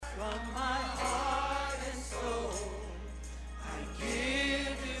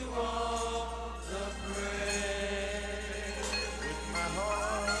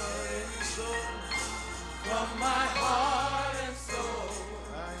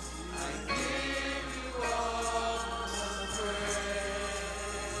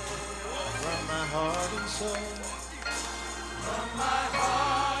soul. From my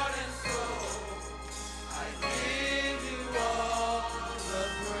heart and soul, I give you all the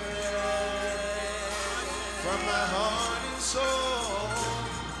praise. From my heart and soul.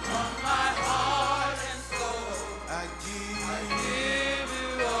 From my heart and soul, I give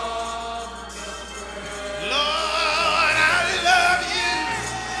you all the praise. Lord, I love you.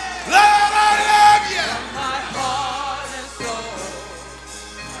 Lord, I love you. From my heart and soul,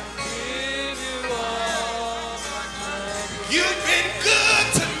 I give you all the praise. You've been good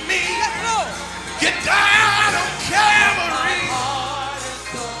to me. Yes, Lord. You died on Calvary. Heart and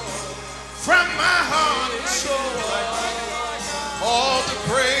soul, From my heart and soul, I give all the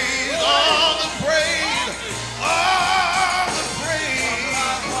praise, all the praise, all the praise.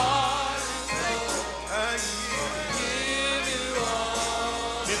 I give give you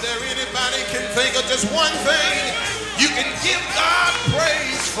all. If there anybody can think of just one thing you can give God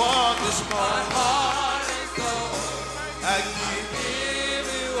praise for this morning, Heart and soul, I give. give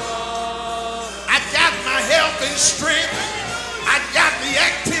you all. I got my health and strength. I got the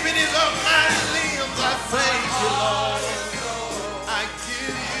activities of my limbs. I thank you, Lord. I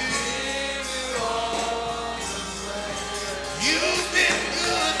give you all. You've been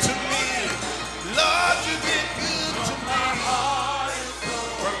good to me. Lord, you've been good to me.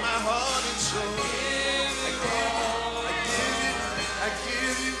 From my heart and soul. I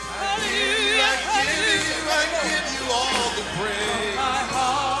give you, I give you, I give you, I give you all the praise. My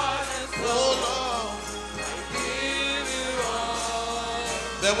heart and soul, Oh, Lord. give you all.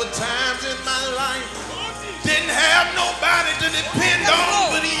 There were times in my life didn't have nobody to depend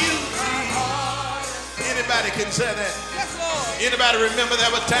on but you. Anybody can say that. Yes, Lord. Anybody remember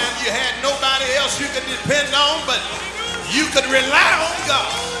there were times you had nobody else you could depend on, but you could rely on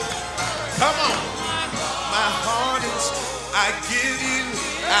God. Come on. My heart is, I give you,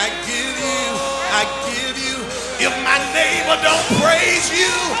 I give you, I give you. If my neighbor don't praise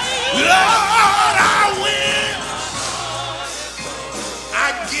you, Lord, I will. I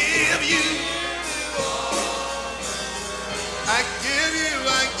give you. I give you,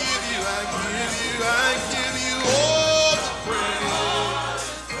 I give you, I give you, I give you all the praise.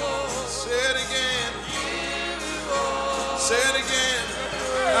 Say it again. Say it again.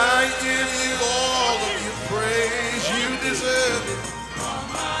 I give you all of your praise. You deserve it.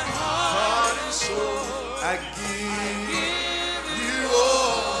 Heart and soul. I give you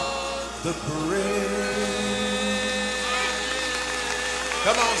all the praise.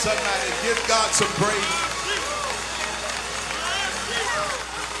 Come on, somebody. Give God some praise.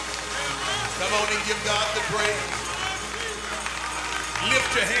 Come on and give God the praise. Lift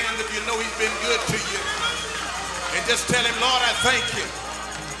your hand if you know he's been good to you. And just tell him, Lord, I thank you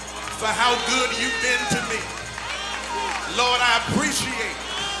for how good you've been to me. Lord, I appreciate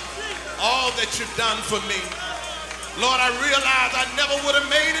all that you've done for me. Lord, I realize I never would have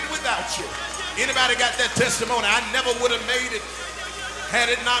made it without you. Anybody got that testimony? I never would have made it had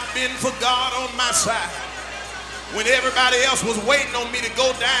it not been for God on my side. When everybody else was waiting on me to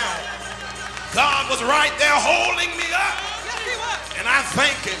go down, God was right there holding me up. And I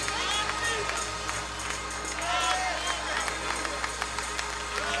thank him.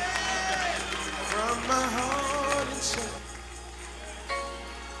 From my heart and soul,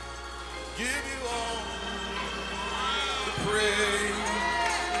 give you all the praise.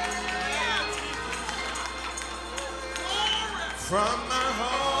 From my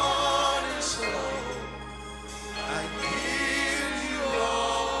heart and soul, I give you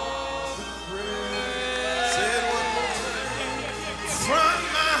all the praise. Say it one more time. From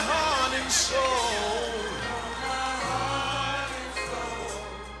my heart and soul,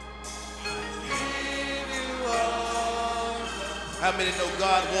 how many know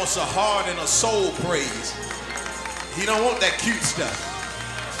God wants a heart and a soul praise? He don't want that cute stuff.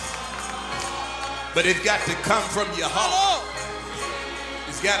 But it's got to come from your heart.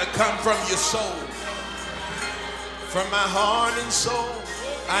 It's got to come from your soul. From my heart and soul,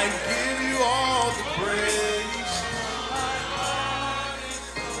 I give you all the praise.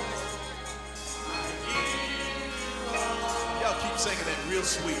 Y'all keep singing that real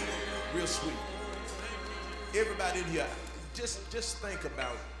sweet, real sweet. Everybody in here, just think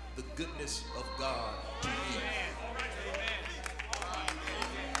about the goodness of God to you.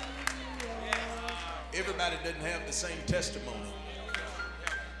 Everybody doesn't have the same testimony.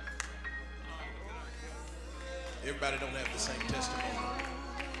 Everybody don't have the same testimony.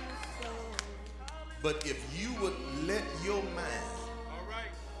 But if you would let your mind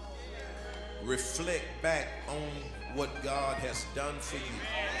reflect back on what God has done for you,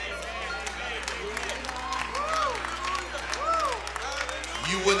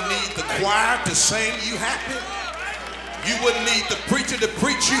 You wouldn't need the choir to sing you happy. You wouldn't need the preacher to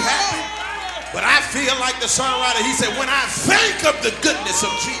preach you happy. But I feel like the songwriter, he said, when I think of the goodness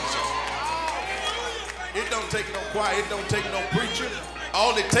of Jesus. It don't take no choir, it don't take no preacher.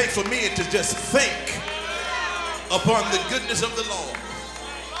 All it takes for me is to just think upon the goodness of the Lord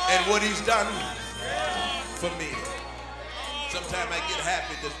and what he's done for me. Sometimes I get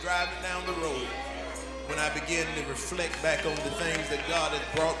happy just driving down the road when I begin to reflect back on the things that God has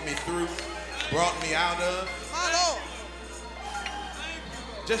brought me through, brought me out of.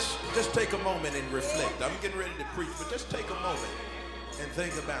 Just take a moment and reflect. I'm getting ready to preach, but just take a moment and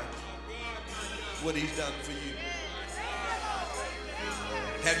think about what he's done for you.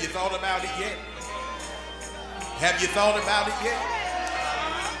 Have you thought about it yet? Have you thought about it yet?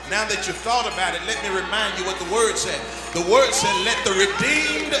 Now that you've thought about it, let me remind you what the word said. The word said, let the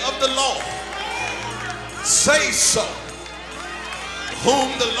redeemed of the Lord say so,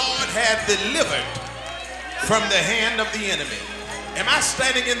 whom the Lord hath delivered from the hand of the enemy. Am I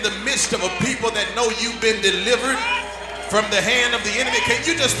standing in the midst of a people that know you've been delivered from the hand of the enemy? Can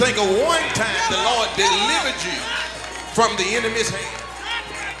you just think of one time the Lord delivered you from the enemy's hand?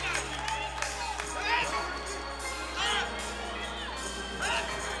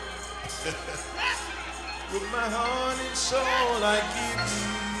 With my heart and soul I give you,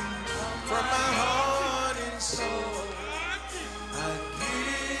 from my heart and soul I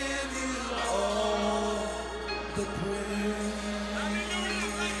give you all the praise.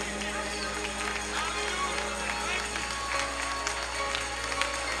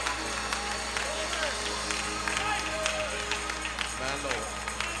 My Lord,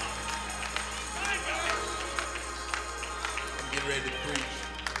 I'm getting ready to preach.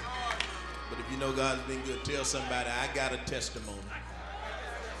 But if you know God's been good, tell somebody, I got a testimony.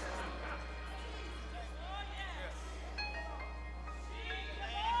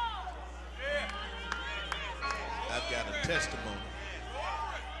 I've got a testimony.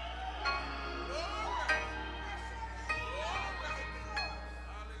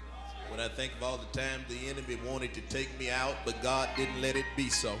 When I think of all the time the enemy wanted to take me out, but God didn't let it be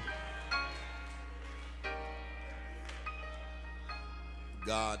so.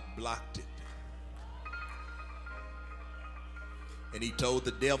 God blocked it. And he told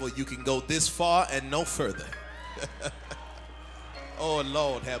the devil, you can go this far and no further. Oh,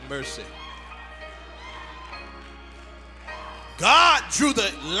 Lord, have mercy. God drew the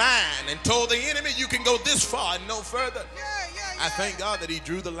line and told the enemy, you can go this far and no further. I thank God that he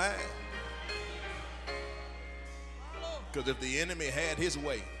drew the line. Because if the enemy had his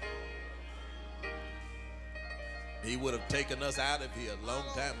way, he would have taken us out of here a long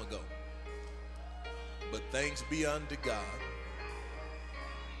time ago. But thanks be unto God.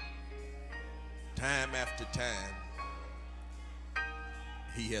 Time after time,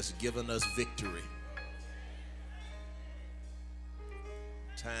 he has given us victory.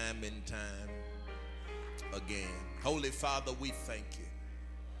 Time and time again. Holy Father, we thank you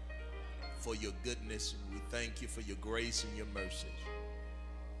for your goodness, and we thank you for your grace and your mercy.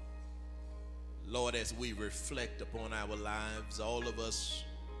 Lord, as we reflect upon our lives, all of us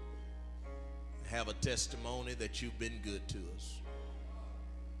have a testimony that you've been good to us.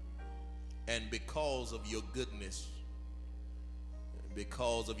 And because of your goodness,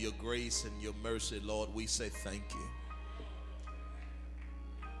 because of your grace and your mercy, Lord, we say thank you.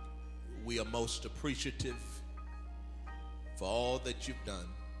 We are most appreciative for all that you've done.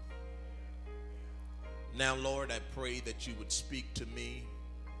 Now, Lord, I pray that you would speak to me,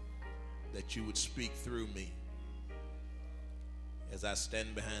 that you would speak through me as I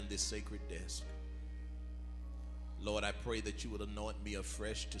stand behind this sacred desk. Lord, I pray that you would anoint me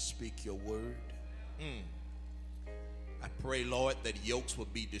afresh to speak your word. I pray, Lord, that yokes will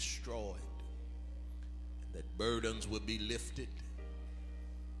be destroyed, that burdens will be lifted,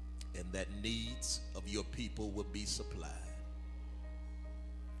 and that needs of your people will be supplied.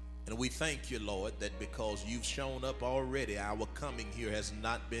 And we thank you, Lord, that because you've shown up already, our coming here has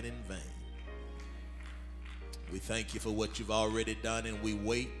not been in vain. We thank you for what you've already done, and we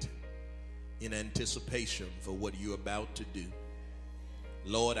wait in anticipation for what you're about to do.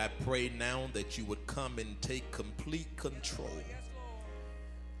 Lord, I pray now that you would come and take complete control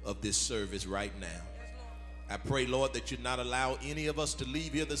of this service right now. I pray, Lord, that you not allow any of us to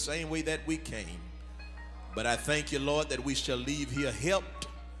leave here the same way that we came. But I thank you, Lord, that we shall leave here helped,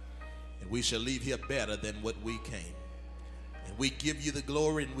 and we shall leave here better than what we came. And we give you the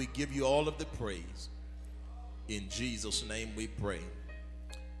glory, and we give you all of the praise. In Jesus' name we pray.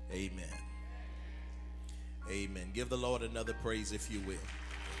 Amen. Amen. Give the Lord another praise if you will.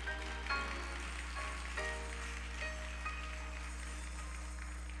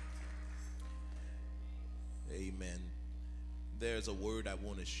 Amen. There's a word I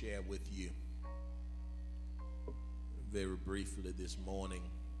want to share with you very briefly this morning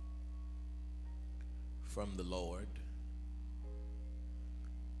from the Lord.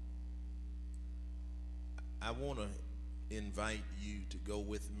 I want to invite you to go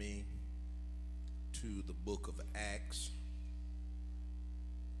with me to the book of Acts,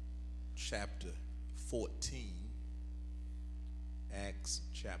 chapter 14. Acts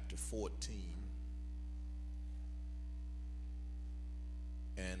chapter 14.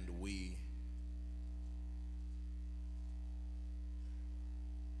 And we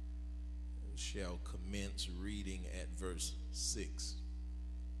shall commence reading at verse 6.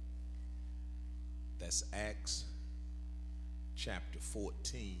 That's Acts chapter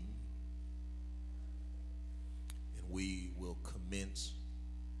 14. And we will commence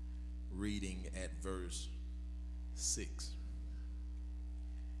reading at verse 6.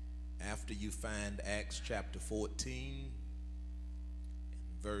 After you find Acts chapter 14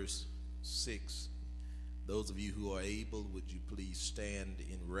 and verse 6, those of you who are able, would you please stand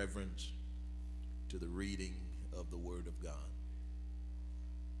in reverence to the reading of the Word of God.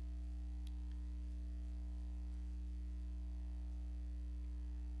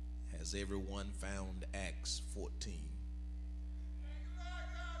 Has everyone found Acts 14?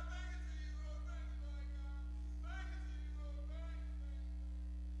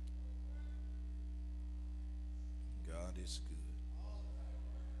 God is good.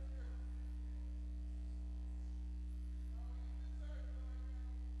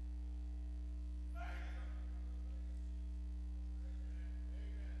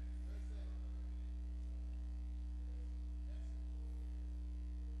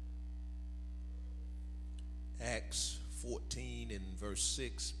 Acts 14 and verse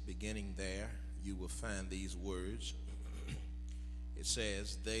 6, beginning there, you will find these words. It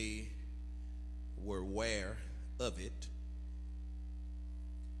says, they were aware of it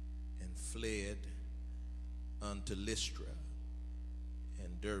and fled unto Lystra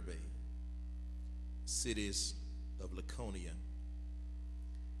and Derbe, cities of Lycaonia,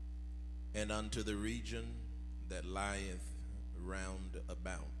 and unto the region that lieth round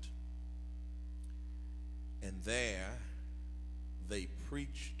about. And there they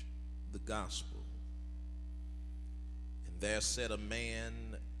preached the gospel. And there sat a man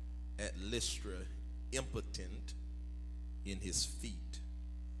at Lystra, impotent in his feet,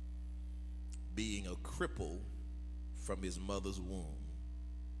 being a cripple from his mother's womb,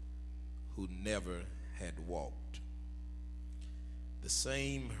 who never had walked. The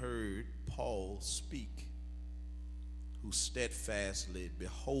same heard Paul speak, who steadfastly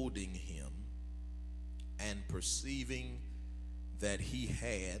beholding him, and perceiving that he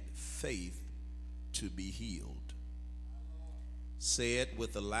had faith to be healed, said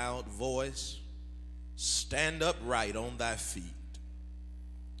with a loud voice, stand upright on thy feet.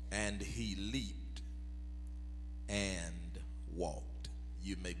 And he leaped and walked.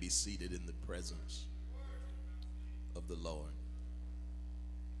 You may be seated in the presence of the Lord.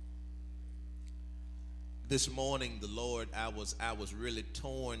 This morning, the Lord, I was really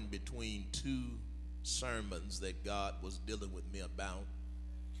torn between two sermons that God was dealing with me about,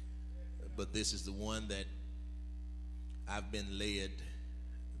 but this is the one that I've been led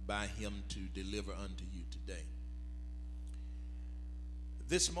by him to deliver unto you today.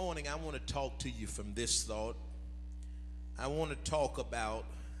 This morning I want to talk to you from this thought. I want to talk about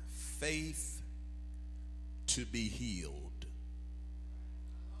faith to be healed.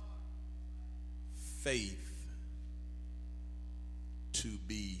 Faith to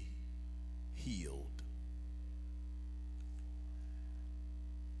be healed.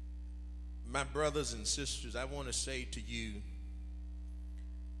 My brothers and sisters, I want to say to you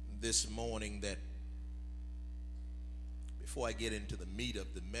this morning that before I get into the meat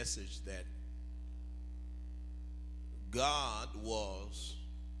of the message, that God was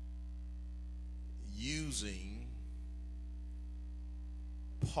using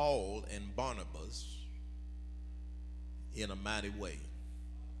Paul and Barnabas in a mighty way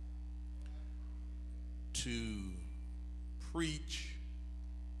to preach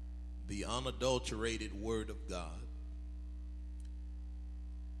the unadulterated word of God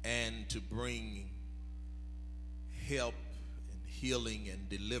and to bring help and healing and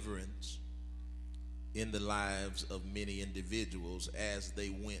deliverance in the lives of many individuals as they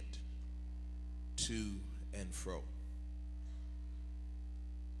went to and fro.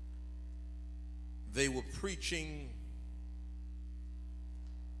 They were preaching.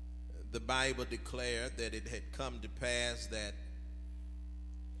 The Bible declared that it had come to pass that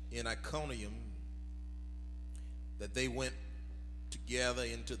in Iconium, that they went together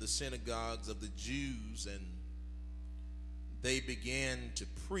into the synagogues of the Jews and they began to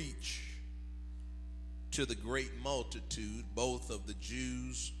preach to the great multitude, both of the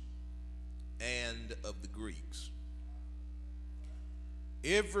Jews and of the Greeks.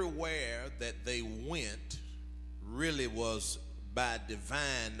 Everywhere that they went really was by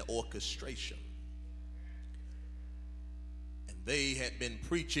divine orchestration. And they had been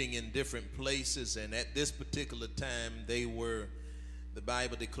preaching in different places, and at this particular time they were, the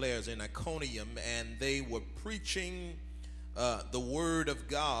Bible declares, in Iconium, and they were preaching the word of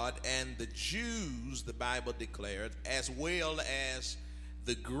God, and the Jews, the Bible declared, as well as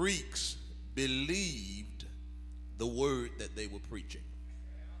the Greeks, believed the word that they were preaching.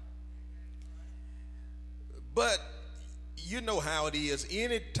 But you know how it is.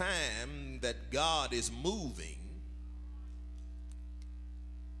 Any time that God is moving,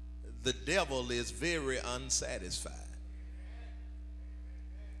 the devil is very unsatisfied.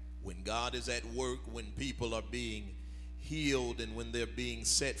 When God is at work, when people are being healed, and when they're being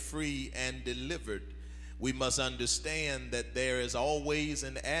set free and delivered, we must understand that there is always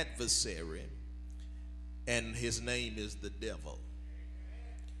an adversary, and his name is the devil.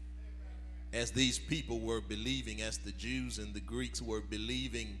 As these people were believing, as the Jews and the Greeks were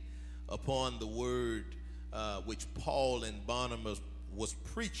believing upon the word which Paul and Barnabas was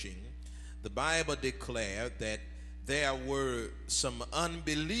preaching, the Bible declared that there were some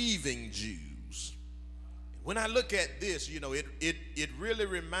unbelieving Jews. When I look at this, you know, it really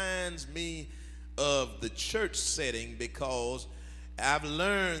reminds me of the church setting, because I've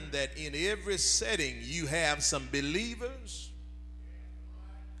learned that in every setting you have some believers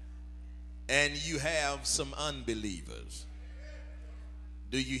and you have some unbelievers.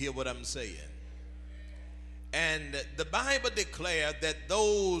 Do you hear what I'm saying? And the Bible declared that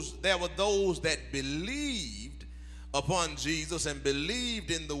there were those that believed upon Jesus and believed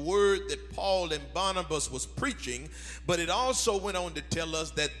in the word that Paul and Barnabas was preaching, but it also went on to tell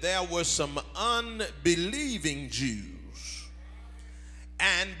us that there were some unbelieving Jews.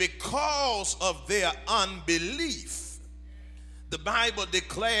 And because of their unbelief, the Bible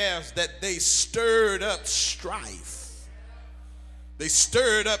declares that they stirred up strife. They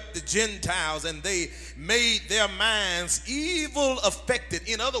stirred up the Gentiles, and they made their minds evil affected.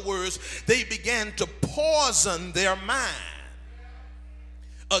 In other words, they began to poison their mind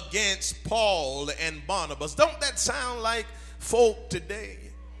against Paul and Barnabas. Don't that sound like folk today?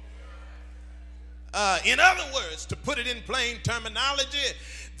 In other words, to put it in plain terminology,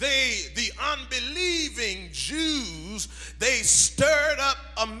 the unbelieving Jews, they stirred up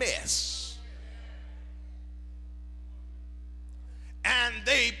a mess. And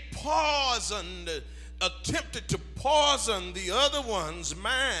they attempted to poison the other one's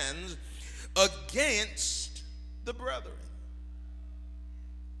minds against the brethren.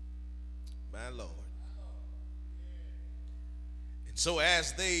 My Lord. And so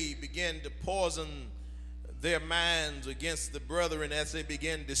as they began to poison their minds against the brethren, as they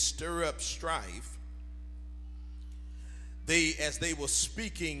began to stir up strife, as they were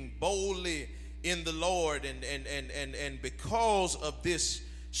speaking boldly in the Lord, and because of this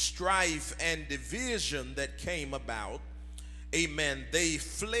strife and division that came about, amen, they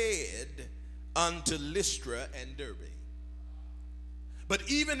fled unto Lystra and Derbe. But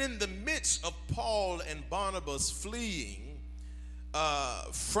even in the midst of Paul and Barnabas fleeing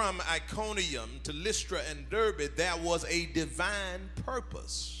from Iconium to Lystra and Derbe, there was a divine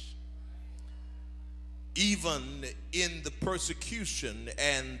purpose. Even in the persecution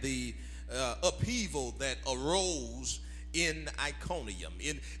and the upheaval that arose in Iconium.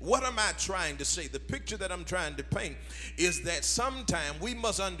 What am I trying to say? The picture that I'm trying to paint is that sometimes we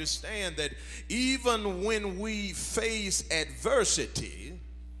must understand that even when we face adversity,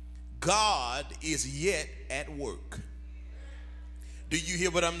 God is yet at work. Do you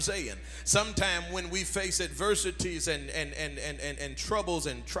hear what I'm saying? Sometimes when we face adversities and troubles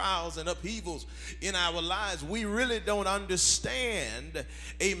and trials and upheavals in our lives, we really don't understand,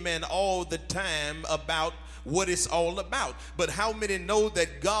 amen, all the time about what it's all about. But how many know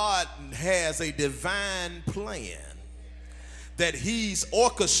that God has a divine plan that he's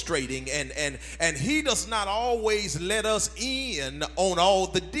orchestrating, and he does not always let us in on all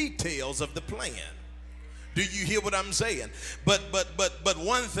the details of the plan? Do you hear what I'm saying? But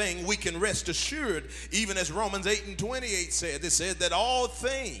one thing we can rest assured, even as Romans 8:28 said, it said that all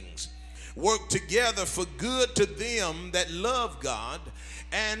things work together for good to them that love God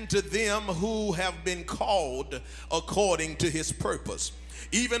and to them who have been called according to his purpose.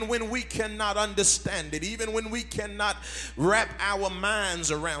 Even when we cannot understand it, even when we cannot wrap our minds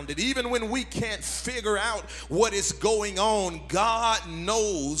around it, even when we can't figure out what is going on, God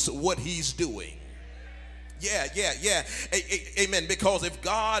knows what he's doing. Amen. Because if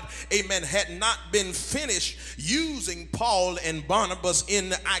God, amen, had not been finished using Paul and Barnabas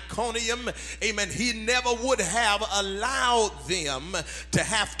in Iconium, amen, he never would have allowed them to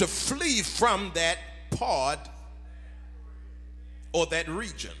have to flee from that part or that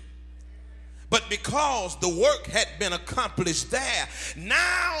region. But because the work had been accomplished there,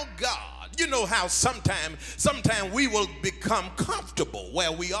 now God, you know how sometimes we will become comfortable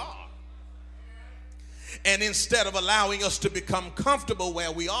where we are. And instead of allowing us to become comfortable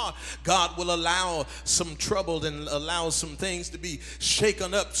where we are, God will allow some trouble and allow some things to be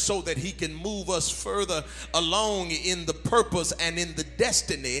shaken up so that he can move us further along in the purpose and in the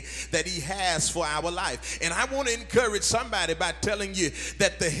destiny that he has for our life. And I want to encourage somebody by telling you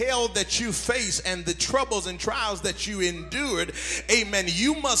that the hell that you face and the troubles and trials that you endured, amen,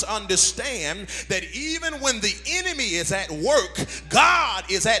 you must understand that even when the enemy is at work, God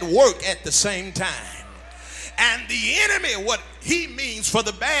is at work at the same time. And the enemy, what he means for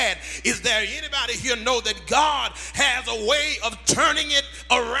the bad, is there anybody here know that God has a way of turning it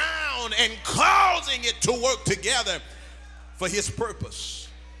around and causing it to work together for his purpose?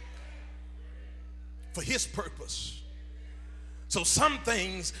 For his purpose. So some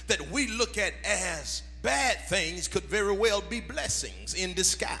things that we look at as bad things could very well be blessings in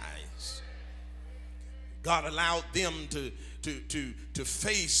disguise. God allowed them to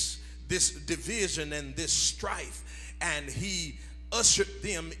face this division and this strife, and he ushered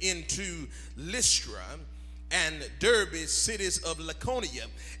them into Lystra and Derbe, cities of Laconia.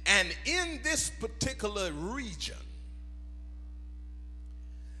 And in this particular region,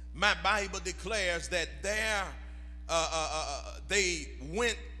 my Bible declares that there they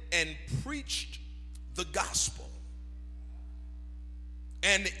went and preached the gospel.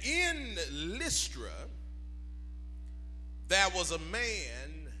 And in Lystra, there was a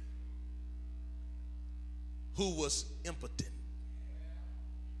man who was impotent.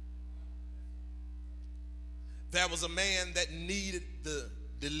 There was a man that needed the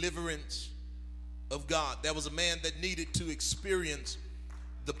deliverance of God. There was a man that needed to experience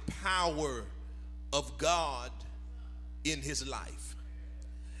the power of God in his life.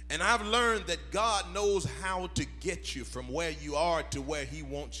 And I've learned that God knows how to get you from where you are to where he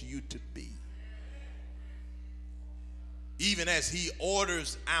wants you to be. Even as he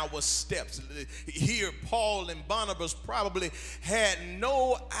orders our steps. Here, Paul and Barnabas probably had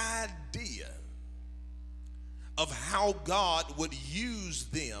no idea of how God would use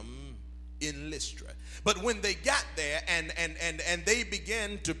them in Lystra. But when they got there and they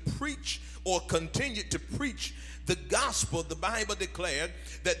began to preach or continued to preach the gospel, the Bible declared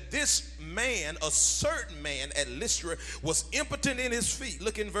that this man, a certain man at Lystra, was impotent in his feet.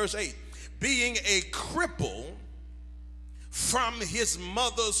 Look in verse 8. Being a cripple from his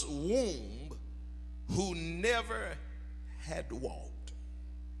mother's womb, who never had walked.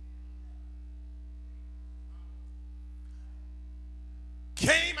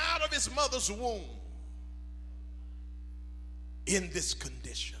 Came out of his mother's womb in this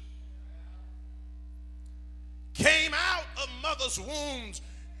condition. Came out of mother's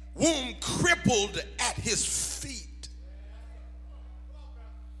womb crippled at his feet.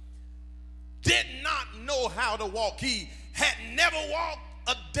 Did not know how to walk. He had never walked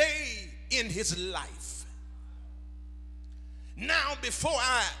a day in his life. Now, before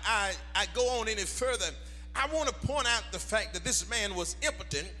I go on any further, I want to point out the fact that this man was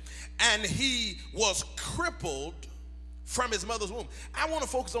impotent and he was crippled from his mother's womb. I want to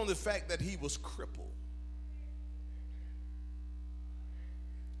focus on the fact that he was crippled.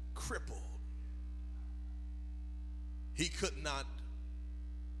 Crippled. He could not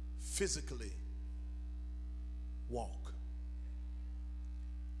physically walk.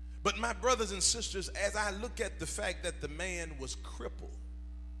 But my brothers and sisters, as I look at the fact that the man was crippled,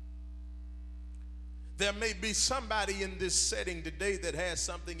 there may be somebody in this setting today that has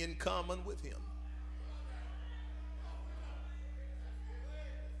something in common with him.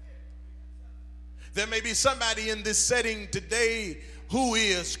 There may be somebody in this setting today who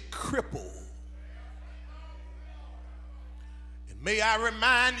is crippled. May I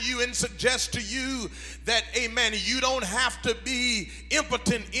remind you and suggest to you that, amen, you don't have to be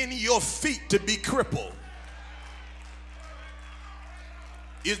impotent in your feet to be crippled.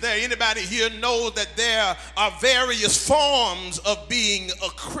 Is there anybody here know that there are various forms of being a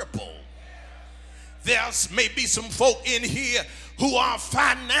cripple? There may be some folk in here who are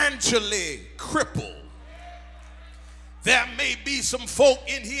financially crippled. There may be some folk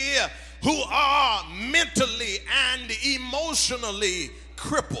in here who are mentally and emotionally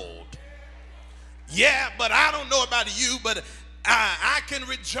crippled. Yeah, but I don't know about you, but I can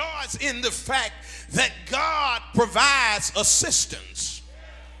rejoice in the fact that God provides assistance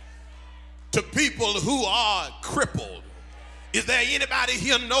to people who are crippled. Is there anybody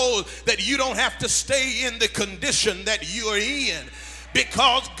here knows that you don't have to stay in the condition that you are in,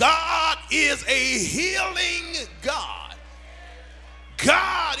 because God is a healing God.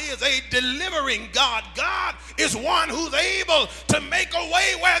 God is a delivering God. God is one who's able to make a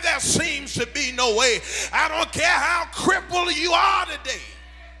way where there seems to be no way. I don't care how crippled you are today.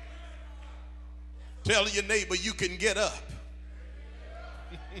 Tell your neighbor you can get up.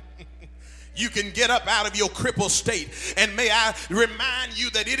 You can get up out of your crippled state. And may I remind you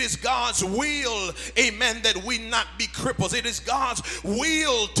that it is God's will, amen, that we not be cripples. It is God's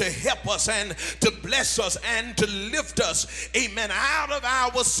will to help us and to bless us and to lift us, amen, out of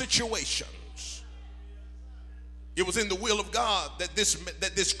our situations. It was in the will of God that this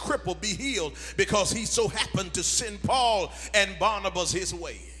cripple be healed, because he so happened to send Paul and Barnabas his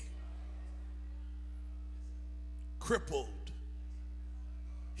way. Crippled.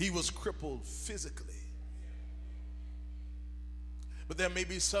 He was crippled physically. But there may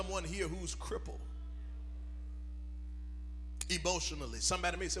be someone here who's crippled emotionally.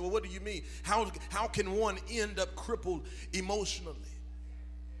 Somebody may say, well, what do you mean? How can one end up crippled emotionally?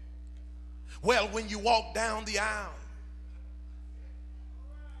 Well, when you walk down the aisle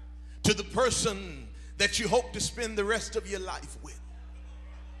to the person that you hope to spend the rest of your life with,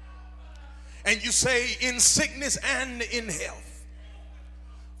 and you say, in sickness and in health,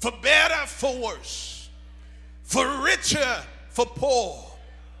 for better, for worse, for richer, for poor,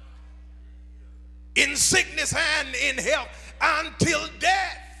 in sickness and in health, until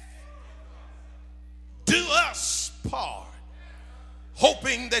death do us part.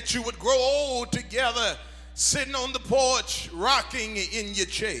 Hoping that you would grow old together, sitting on the porch, rocking in your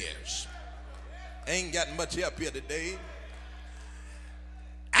chairs. Ain't got much up here today.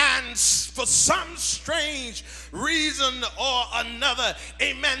 And for some strange reason or another,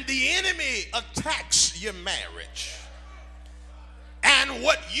 amen, the enemy attacks your marriage. And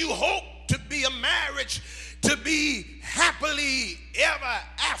what you hope to be a marriage, to be happily ever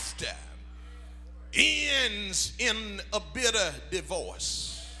after, ends in a bitter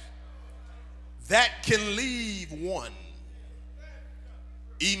divorce that can leave one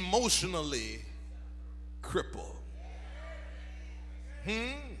emotionally crippled.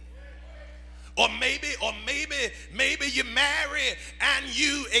 Or maybe you marry and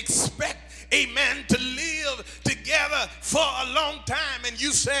you expect, amen, to live together for a long time, and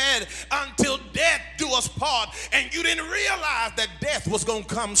you said until death do us part, and you didn't realize that death was going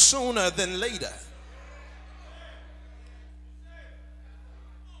to come sooner than later.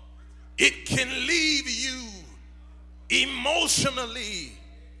 It can leave you emotionally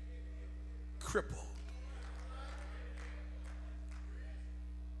crippled.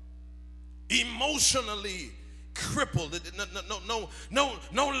 Emotionally crippled,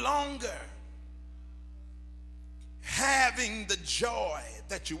 no longer having the joy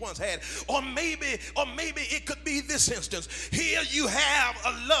that you once had. Or maybe it could be this instance. Here you have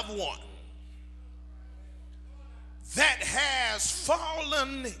a loved one that has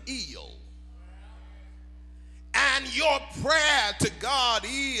fallen ill, and your prayer to God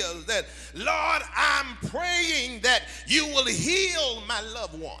is that, Lord, I'm praying that you will heal my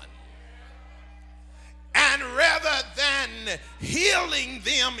loved one. And rather than healing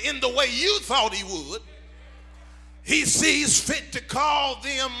them in the way you thought he would, he sees fit to call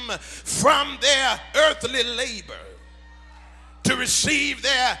them from their earthly labor to receive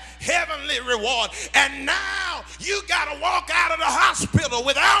their heavenly reward. And now you got to walk out of the hospital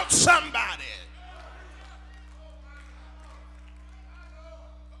without somebody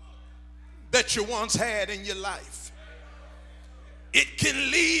that you once had in your life. It can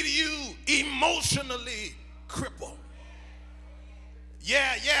leave you emotionally crippled.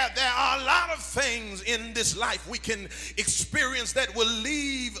 Yeah, there are a lot of things in this life we can experience that will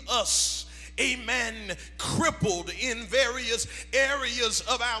leave us, amen, crippled in various areas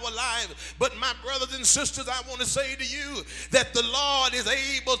of our lives. But my brothers and sisters, I want to say to you that the Lord is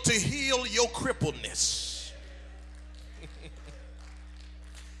able to heal your crippledness.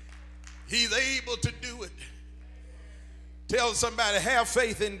 He's able to do it. Tell somebody, have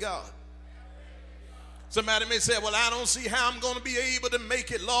faith in God. Somebody may say, well, I don't see how I'm going to be able to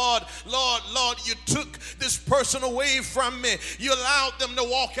make it. Lord, you took this person away from me. You allowed them to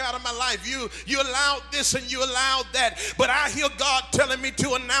walk out of my life. You allowed this and you allowed that. But I hear God telling me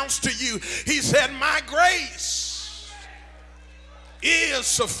to announce to you, he said, my grace is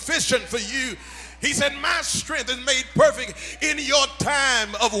sufficient for you. He said, my strength is made perfect in your time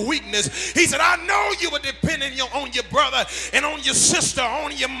of weakness. He said, I know you were depending on your brother and on your sister,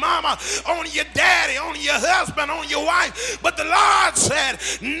 on your mama, on your daddy, on your husband, on your wife. But the Lord said,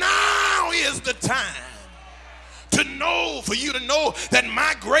 now is the time for you to know that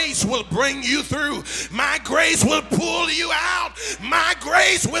my grace will bring you through. My grace will pull you out. My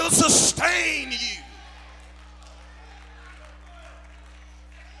grace will sustain you.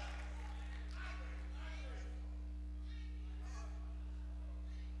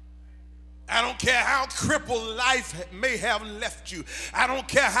 I don't care how crippled life may have left you. I don't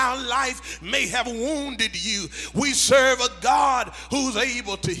care how life may have wounded you. We serve a God who's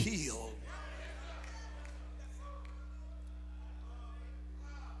able to heal.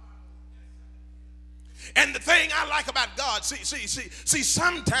 And the thing I like about God, see,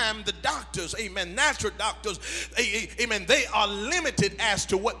 sometimes the doctors, amen, natural doctors, amen, they are limited as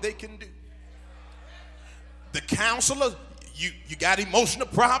to what they can do. The counselor, you got emotional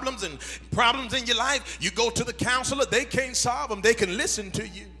problems and problems in your life, you go to the counselor, they can't solve them, they can listen to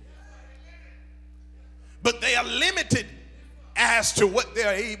you. But they are limited as to what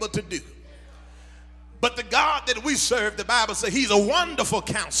they're able to do. But the God that we serve, the Bible says, he's a wonderful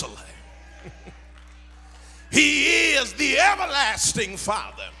counselor. He is the everlasting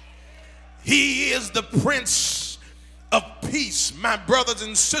Father. He is the Prince of Peace. My brothers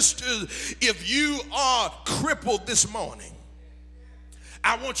and sisters, if you are crippled this morning,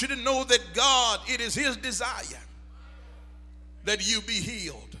 I want you to know that God, it is his desire that you be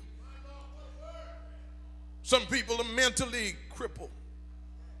healed. Some people are mentally crippled,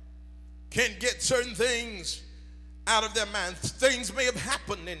 can't get certain things out of their minds. Things may have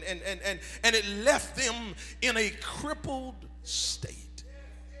happened and it left them in a crippled state.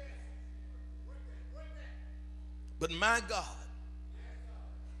 But my God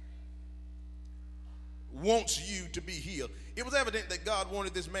wants you to be healed. It was evident that God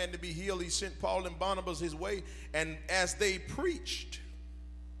wanted this man to be healed. He sent Paul and Barnabas his way, and as they preached,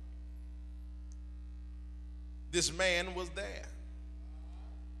 this man was there.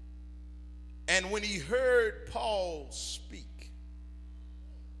 And when he heard Paul speak,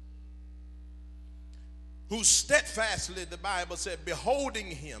 who steadfastly, the Bible said, beholding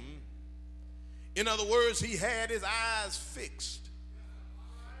him, in other words, he had his eyes fixed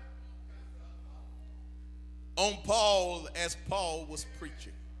on Paul as Paul was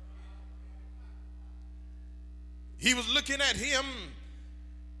preaching. He was looking at him,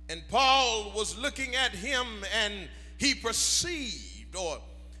 and Paul was looking at him, and he perceived, or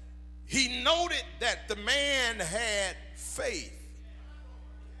he noted, that the man had faith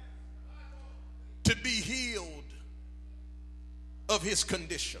to be healed of his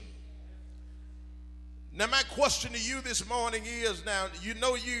condition. Now, my question to you this morning is, now, if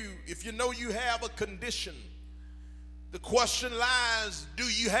you know you have a condition, the question lies, do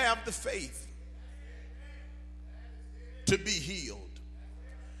you have the faith to be healed?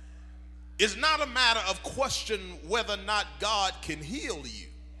 It's not a matter of question whether or not God can heal you,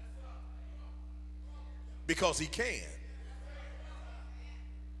 because he can.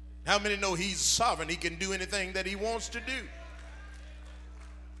 How many know he's sovereign? He can do anything that he wants to do.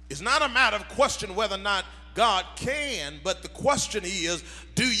 It's not a matter of question whether or not God can, but the question is,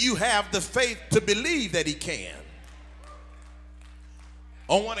 do you have the faith to believe that he can?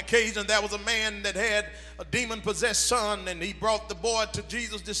 On one occasion, there was a man that had a demon-possessed son, and he brought the boy to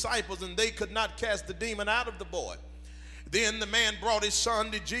Jesus' disciples, and they could not cast the demon out of the boy. Then the man brought his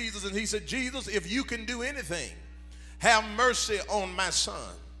son to Jesus, and he said, Jesus, if you can do anything, have mercy on my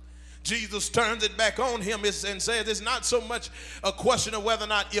son. Jesus turns it back on him and says, it's not so much a question of whether or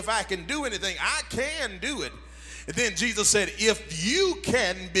not if I can do anything. I can do it. And then Jesus said, if you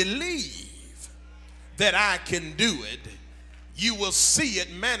can believe that I can do it, you will see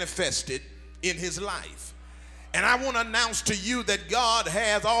it manifested in his life. And I want to announce to you that God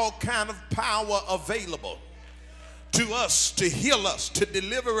has all kind of power available to us, to heal us, to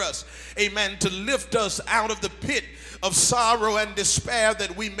deliver us, amen, to lift us out of the pit of sorrow and despair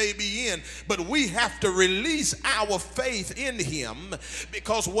that we may be in. But we have to release our faith in him,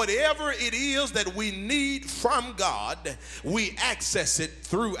 because whatever it is that we need from God, we access it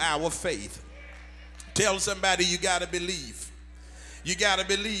through our faith. Tell somebody, you got to believe. You got to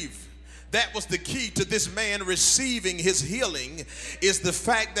believe. That was the key to this man receiving his healing, is the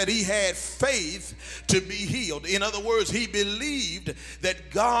fact that he had faith to be healed. In other words, he believed that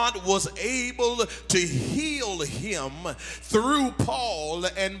God was able to heal him through Paul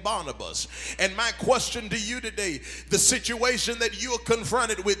and Barnabas. And my question to you today, the situation that you are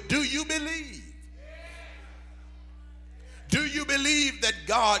confronted with, do you believe? Do you believe that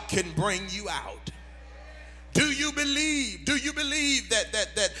God can bring you out? Do you believe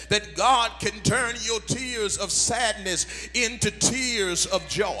that God can turn your tears of sadness into tears of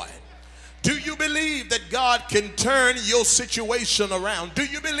joy? Do you believe that God can turn your situation around? Do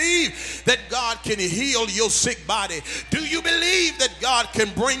you believe that God can heal your sick body? Do you believe that God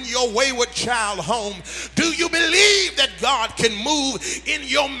can bring your wayward child home? Do you believe that God can move in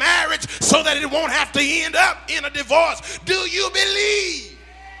your marriage so that it won't have to end up in a divorce? Do you believe?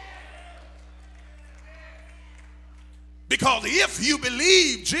 Because if you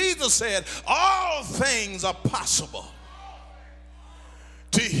believe, Jesus said, all things are possible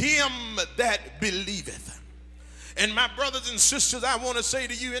to him that believeth. And my brothers and sisters, I want to say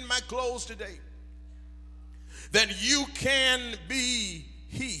to you in my close today that you can be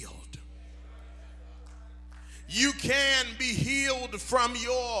healed. You can be healed from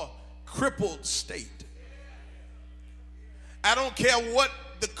your crippled state. I don't care what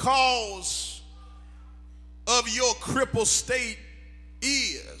the cause of your crippled state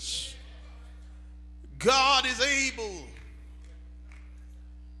is. God is able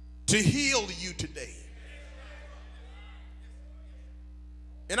to heal you today.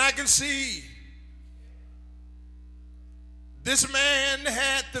 And I can see this man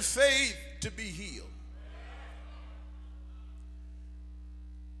had the faith to be healed.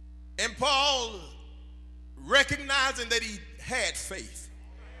 And Paul, recognizing that he had faith,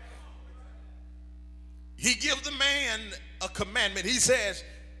 he gives the man a commandment. He says,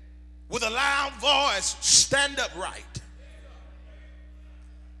 with a loud voice, stand upright.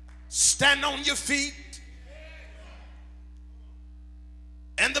 Stand on your feet.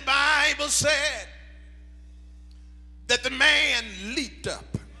 And the Bible said that the man leaped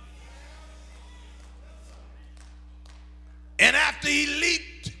up. And after he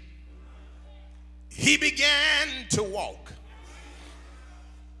leaped, he began to walk.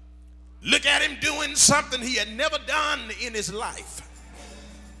 Look at him doing something he had never done in his life.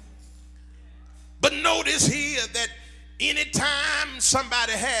 But notice here that anytime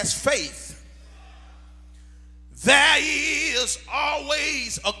somebody has faith, there is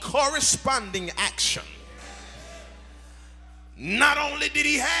always a corresponding action. Not only did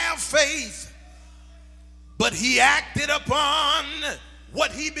he have faith, but he acted upon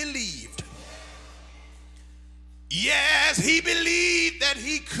what he believed. Yes, he believed that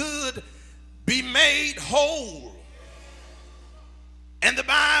he could be made whole. And the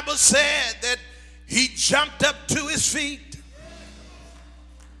Bible said that he jumped up to his feet.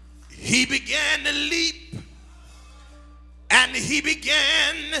 He began to leap. And he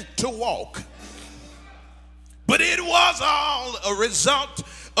began to walk. But it was all a result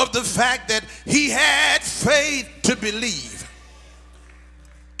of the fact that he had faith to believe.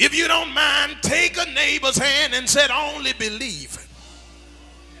 If you don't mind, take a neighbor's hand and say, only believe.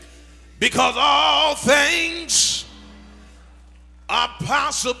 Because all things are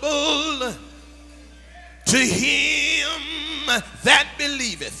possible to him that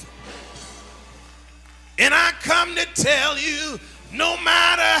believeth. And I come to tell you, no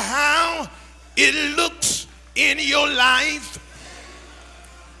matter how it looks in your life,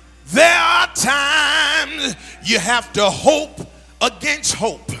 there are times you have to hope against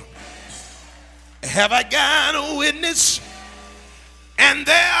hope. Have I got a witness? And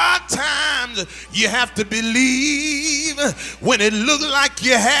there are times you have to believe when it looks like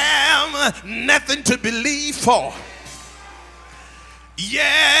you have nothing to believe for.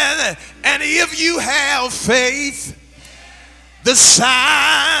 Yeah, and if you have faith the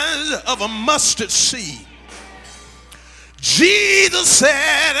size of a mustard seed, Jesus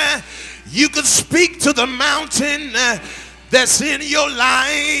said you could speak to the mountain that's in your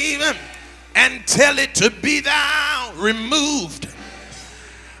life and tell it to be thou removed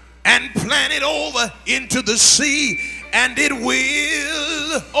and plant it over into the sea, and it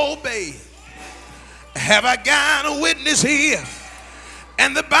will obey. Have I got a witness here?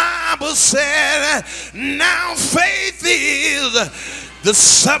 And the Bible said, now faith is the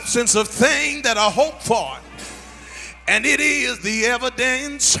substance of things that are hoped for, and it is the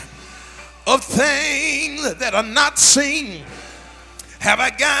evidence of things that are not seen. Have I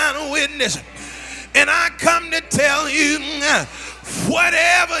got a witness? And I come to tell you,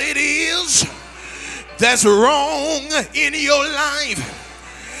 whatever it is that's wrong in your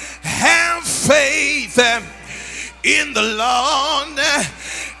life, have faith in the Lord,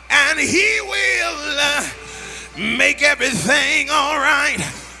 and he will make everything all right.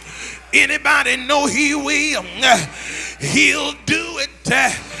 Anybody know he will? He'll do it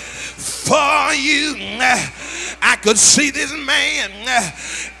for you. I could see this man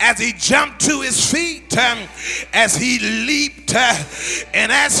as he jumped to his feet, as he leaped,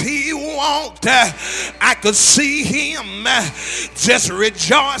 and as he walked. I could see him just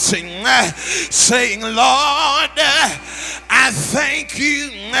rejoicing, saying, Lord, I thank you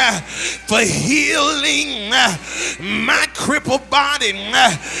for healing my crippled body.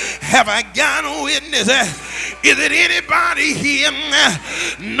 Have I got a witness? Is it anybody here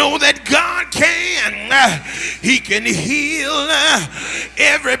know that God can? He can heal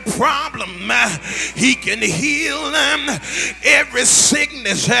every problem. He can heal every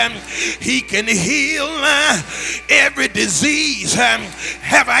sickness. He can heal every disease.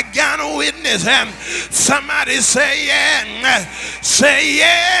 Have I got a witness? Somebody say yes. Say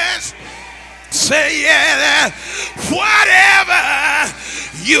yes. Say yes. Whatever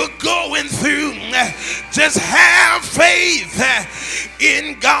you're going through, just have faith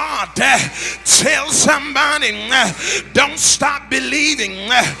in God. Tell somebody, don't stop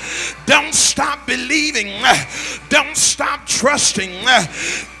believing. Don't stop believing. Don't stop trusting.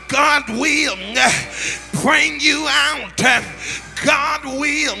 God will bring you out. God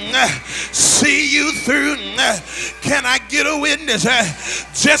will see you through. Can I get a witness?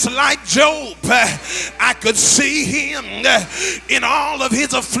 Just like Job, I could see him in all of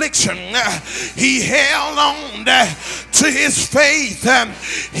his affliction. He held on to his faith.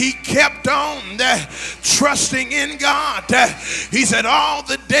 He kept on trusting in God. He said, all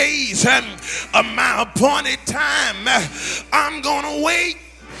the days of my appointed time, I'm going to wait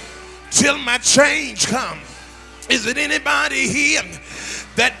till my change comes. Is it anybody here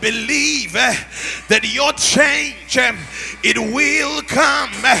that believe that your change, it will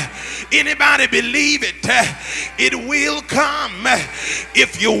come? Anybody believe it? It will come.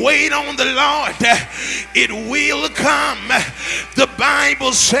 If you wait on the Lord, it will come. The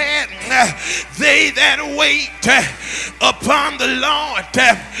Bible said, they that wait upon the Lord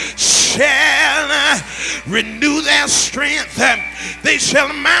shall renew their strength. They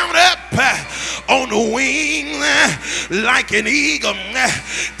shall mount up on the wing like an eagle.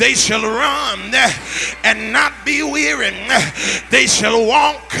 They shall run and not be weary. They shall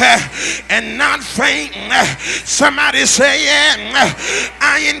walk and not faint. Somebody say, yeah.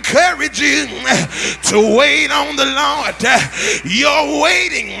 I encourage you to wait on the Lord. Your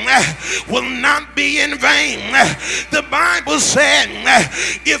waiting will not be in vain. The Bible said,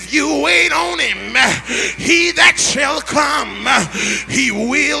 if you wait on him, he that shall come, he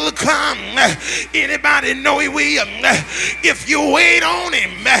will come. Anybody know he will? If you wait on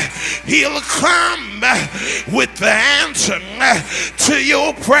him, he'll come with the answer to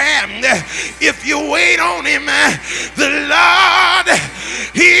your prayer. If you wait on him, the Lord,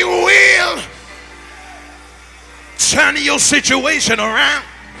 he will turn your situation around.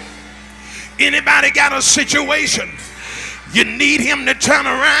 Anybody got a situation you need him to turn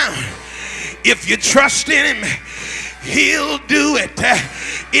around? If you trust in him, he'll do it.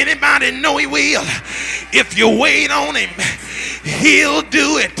 Anybody know he will? If you wait on him, he'll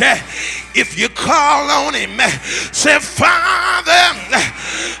do it. If you call on him, say, Father,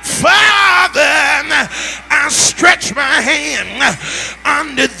 Father, I stretch my hand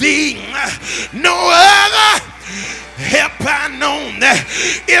unto thee. No other help I know.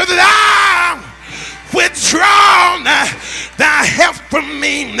 If thou withdraw thy help from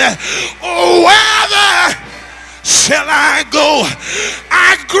me, oh, whether shall I go?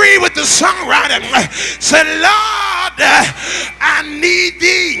 I agree with the songwriter. Said, Lord, I need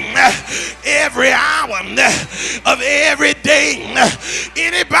thee every hour of every day.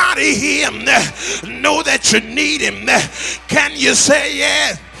 Anybody here know that you need him? Can you say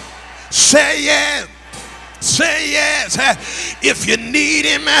yes? Say yes. Say yes. If you need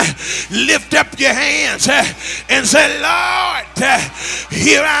him, lift up your hands and say, Lord,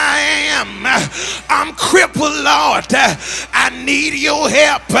 here I am. I'm crippled, Lord. I need your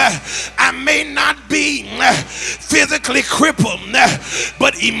help. I may not be physically crippled,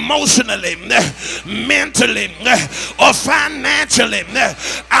 but emotionally, mentally, or financially,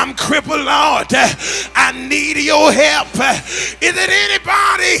 I'm crippled, Lord. I need your help. Is it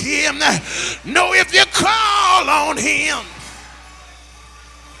anybody here know if you call on him,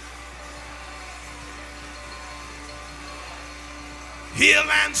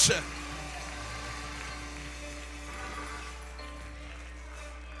 he'll answer?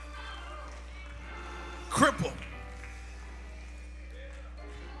 Crippled,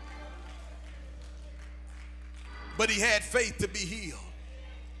 but he had faith to be healed.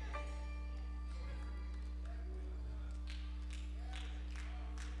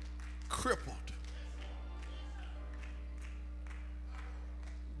 Crippled,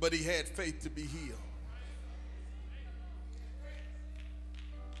 but he had faith to be healed.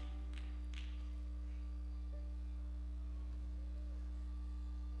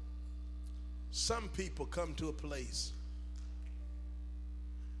 some people come to a place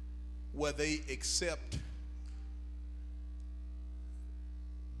where they accept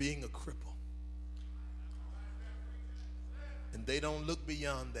being a cripple. And they don't look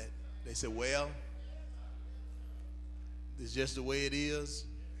beyond that. They say, well, this is just the way it is.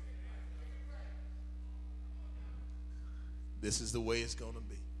 This is the way it's going to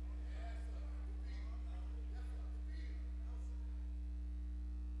be.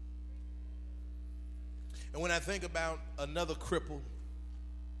 And when I think about another cripple,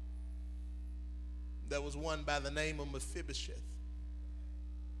 there was one by the name of Mephibosheth.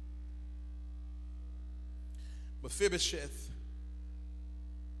 Mephibosheth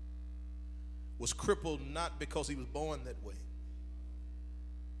was crippled not because he was born that way,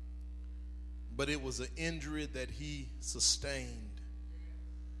 but it was an injury that he sustained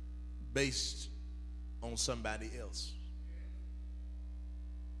based on somebody else.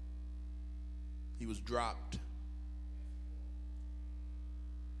 He was dropped.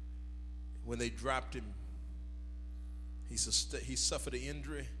 When they dropped him, he suffered an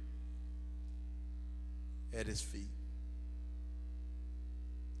injury at his feet.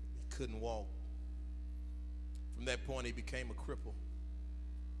 He couldn't walk. From that point, he became a cripple.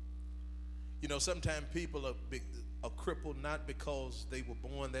 You know, sometimes people are crippled not because they were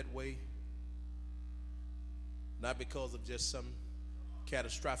born that way, not because of just some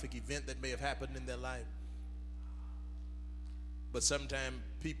catastrophic event that may have happened in their life, but sometimes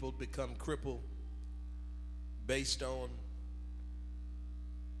people become crippled based on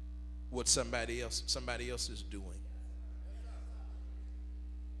what somebody else is doing.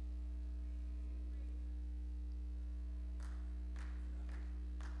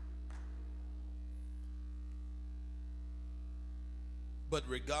 But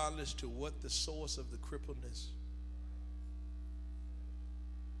regardless to what the source of the crippleness,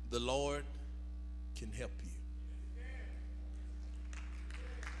 the Lord can help you.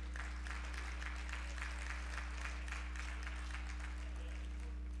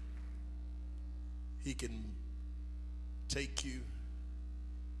 He can take you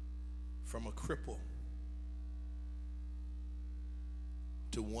from a cripple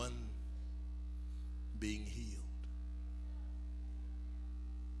to one being healed.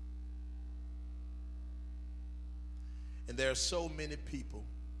 And there are so many people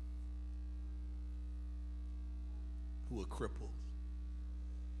who are crippled.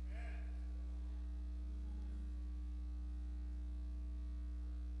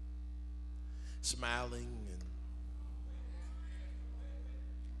 Smiling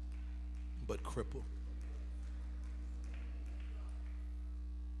but crippled.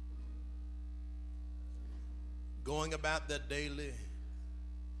 Going about their daily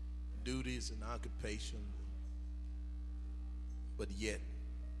duties and occupation, but yet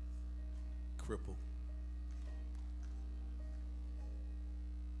crippled.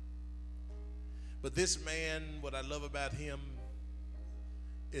 But this man, what I love about him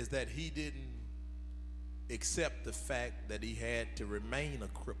is that he didn't accept the fact that he had to remain a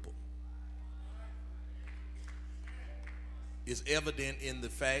cripple. It's evident in the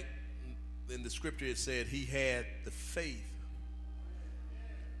fact, in the scripture it said he had the faith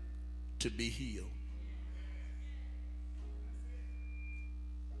to be healed.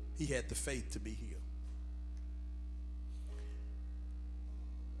 He had the faith to be healed.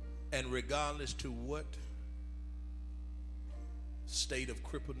 And regardless to what state of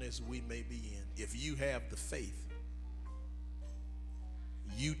crippledness we may be in, if you have the faith,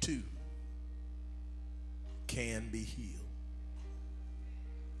 you too can be healed.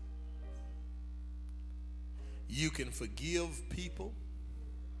 You can forgive people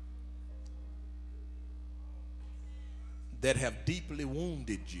that have deeply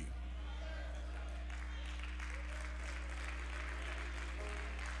wounded you.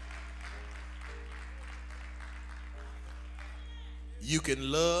 You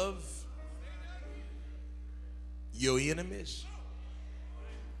can love your enemies,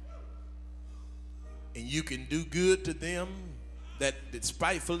 and you can do good to them that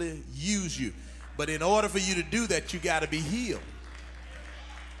despitefully use you. But in order for you to do that, you got to be healed.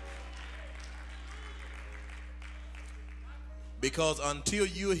 Because until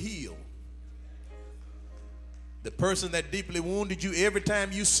you're healed, the person that deeply wounded you, every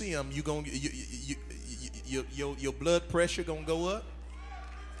time you see them, your blood pressure gonna go up.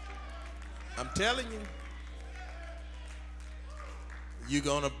 I'm telling you. You're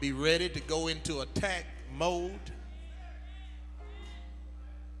gonna be ready to go into attack mode.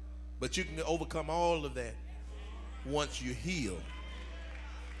 But you can overcome all of that once you heal.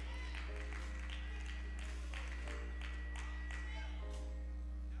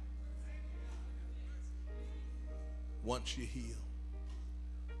 once you heal.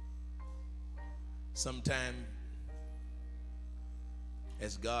 Sometime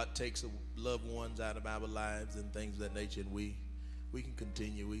as God takes loved ones out of our lives and things of that nature, and we can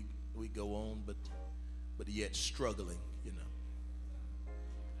continue, we go on, but yet struggling, you know.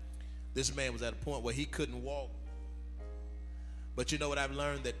 This man was at a point where he couldn't walk. But you know what I've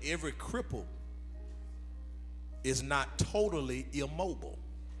learned? That every cripple is not totally immobile.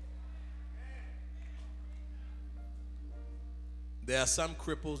 There are some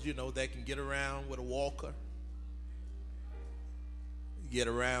cripples, you know, that can get around with a walker, get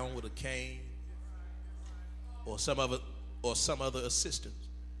around with a cane, or some other assistance.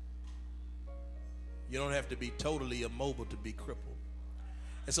 You don't have to be totally immobile to be crippled.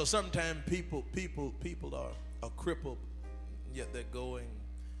 And so sometimes people are crippled, yet they're going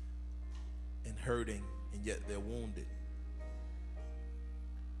and hurting, and yet they're wounded.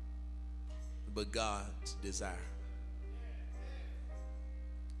 But God's desire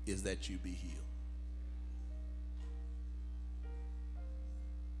is that you be healed.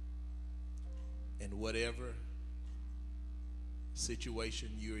 And whatever situation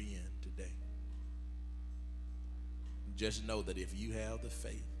you're in today, just know that if you have the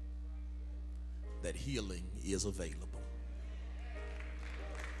faith, that healing is available.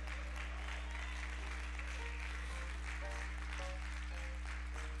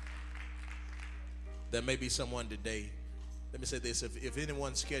 There may be someone today. Let me say this. If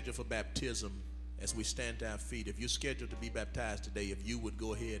anyone's scheduled for baptism, as we stand to our feet, if you're scheduled to be baptized today, if you would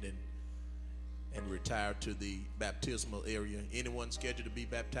go ahead and retire to the baptismal area. Anyone scheduled to be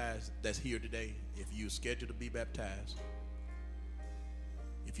baptized that's here today, if you're scheduled to be baptized,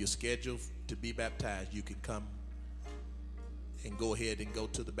 if you're scheduled to be baptized, you can come and go ahead and go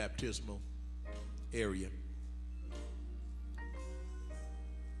to the baptismal area.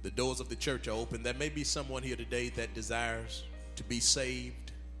 The doors of the church are open. There may be someone here today that desires to be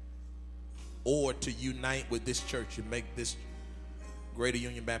saved or to unite with this church and make this Greater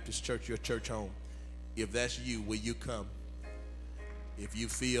Union Baptist Church your church home. If that's you, will you come? If you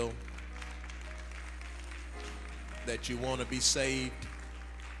feel that you want to be saved,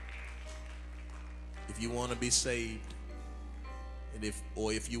 if you want to be saved, and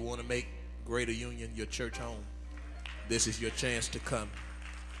if you want to make Greater Union your church home, this is your chance to come.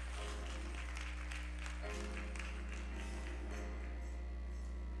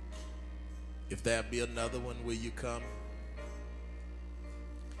 If there be another one, will you come?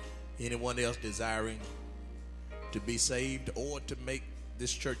 Anyone else desiring to be saved or to make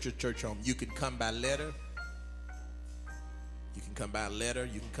this church your church home, you can come by letter. You can come by letter.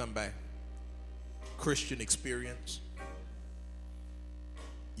 You can come by Christian experience.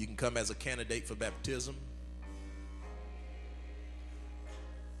 You can come as a candidate for baptism.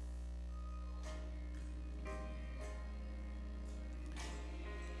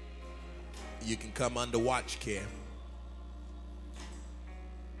 You can come under watch care.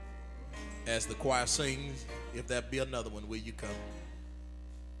 As the choir sings, if there be another one, will you come?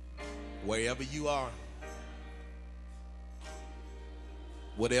 Wherever you are,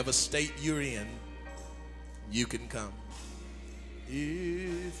 whatever state you're in, you can come.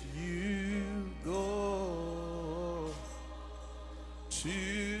 If you go to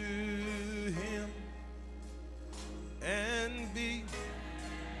him and be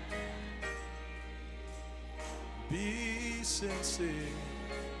sincere,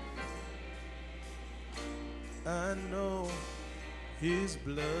 I know his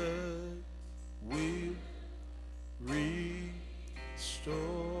blood will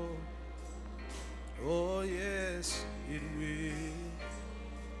restore. Oh yes, it will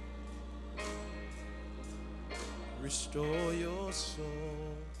restore your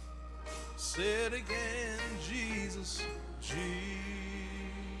soul. Say it again, Jesus, Jesus.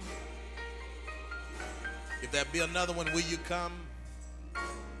 If there be another one, will you come?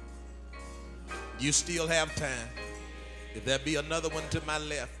 You still have time. If there be another one to my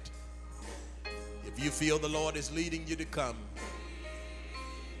left, if you feel the Lord is leading you to come,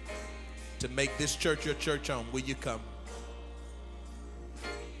 to make this church your church home, will you come?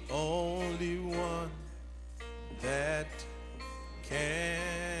 Only one that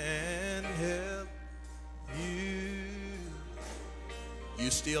can help you. You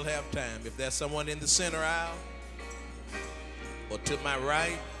still have time. If there's someone in the center aisle or to my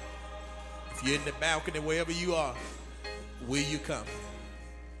right, if you're in the balcony, wherever you are, will you come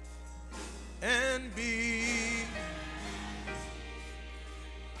and be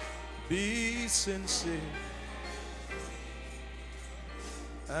sincere?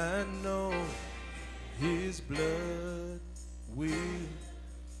 I know his blood will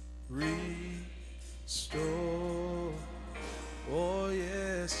restore.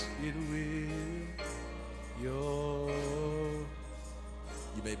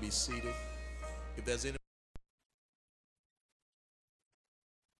 You may be seated. If there's any